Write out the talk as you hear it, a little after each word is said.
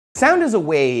Sound is a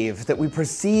wave that we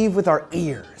perceive with our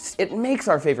ears. It makes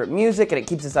our favorite music and it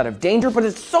keeps us out of danger, but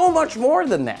it's so much more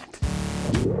than that.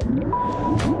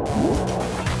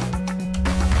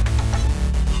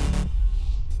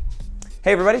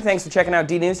 Hey everybody, thanks for checking out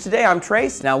Dnews today. I'm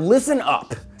Trace. Now listen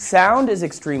up. Sound is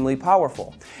extremely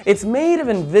powerful. It's made of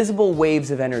invisible waves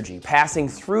of energy passing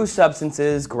through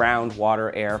substances, ground,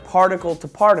 water, air, particle to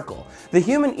particle. The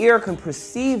human ear can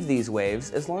perceive these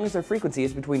waves as long as their frequency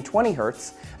is between 20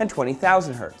 Hz and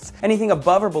 20,000 Hz. Anything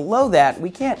above or below that we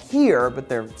can't hear, but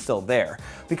they're still there,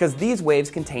 because these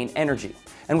waves contain energy.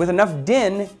 And with enough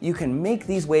din, you can make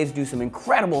these waves do some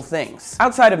incredible things.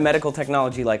 Outside of medical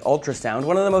technology like ultrasound,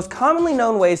 one of the most commonly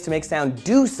known ways to make sound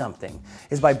do something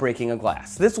is by breaking a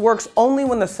glass. This works only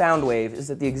when the sound wave is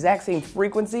at the exact same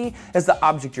frequency as the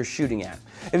object you're shooting at.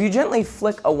 If you gently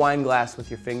flick a wine glass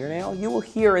with your fingernail, you will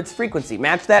hear its frequency.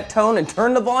 Match that tone and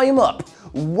turn the volume up,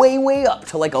 way up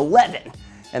to like 11.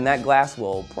 And that glass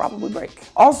will probably break.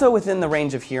 Also within the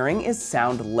range of hearing is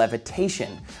sound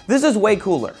levitation. This is way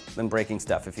cooler than breaking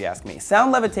stuff, if you ask me.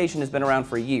 Sound levitation has been around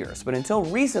for years, but until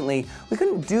recently, we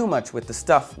couldn't do much with the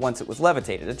stuff once it was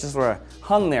levitated. It just sort of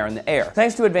hung there in the air.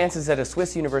 Thanks to advances at a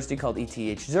Swiss university called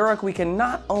ETH Zurich, we can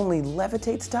not only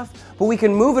levitate stuff, but we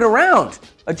can move it around,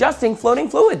 adjusting floating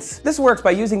fluids. This works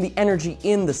by using the energy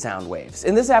in the sound waves.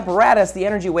 In this apparatus, the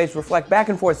energy waves reflect back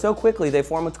and forth so quickly they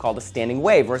form what's called a standing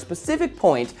wave, or a specific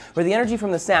point where the energy from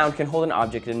the sound can hold an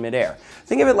object in midair.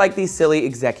 Think of it like these silly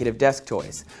executive desk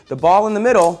toys. The ball in the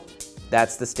middle,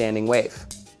 that's the standing wave.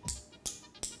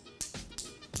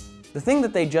 The thing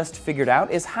that they just figured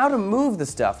out is how to move the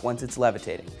stuff once it's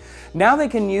levitating. Now they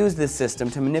can use this system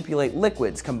to manipulate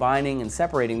liquids, combining and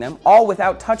separating them, all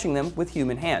without touching them with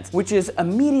human hands, which is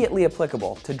immediately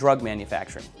applicable to drug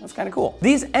manufacturing. That's kind of cool.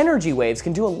 These energy waves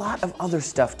can do a lot of other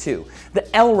stuff too. The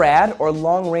LRAD, or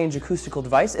long-range acoustical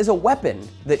device, is a weapon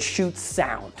that shoots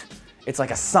sound. It's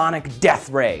like a sonic death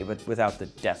ray, but without the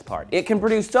death part. It can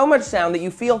produce so much sound that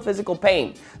you feel physical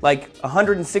pain, like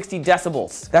 160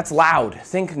 decibels. That's loud.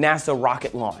 Think NASA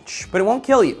rocket launch. But it won't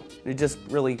kill you. It just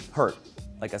really hurt,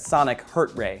 like a sonic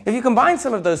hurt ray. If you combine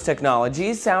some of those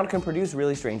technologies, sound can produce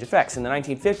really strange effects. In the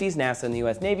 1950s, NASA and the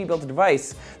US Navy built a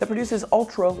device that produces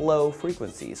ultra-low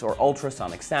frequencies, or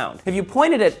ultrasonic sound. If you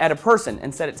pointed it at a person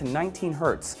and set it to 19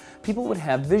 Hz, people would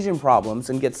have vision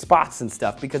problems and get spots and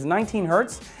stuff, because 19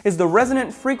 Hz is the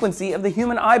resonant frequency of the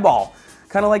human eyeball.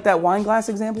 Kind of like that wine glass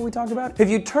example we talked about. If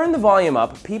you turn the volume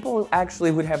up, people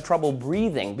actually would have trouble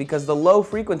breathing because the low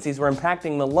frequencies were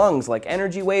impacting the lungs like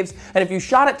energy waves, and if you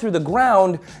shot it through the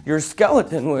ground, your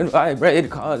skeleton would vibrate,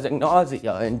 causing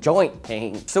nausea and joint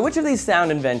pain. So which of these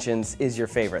sound inventions is your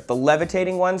favorite? The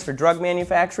levitating ones for drug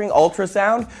manufacturing,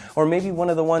 ultrasound, or maybe one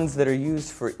of the ones that are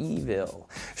used for evil?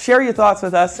 Share your thoughts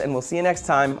with us, and we'll see you next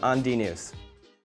time on Dnews.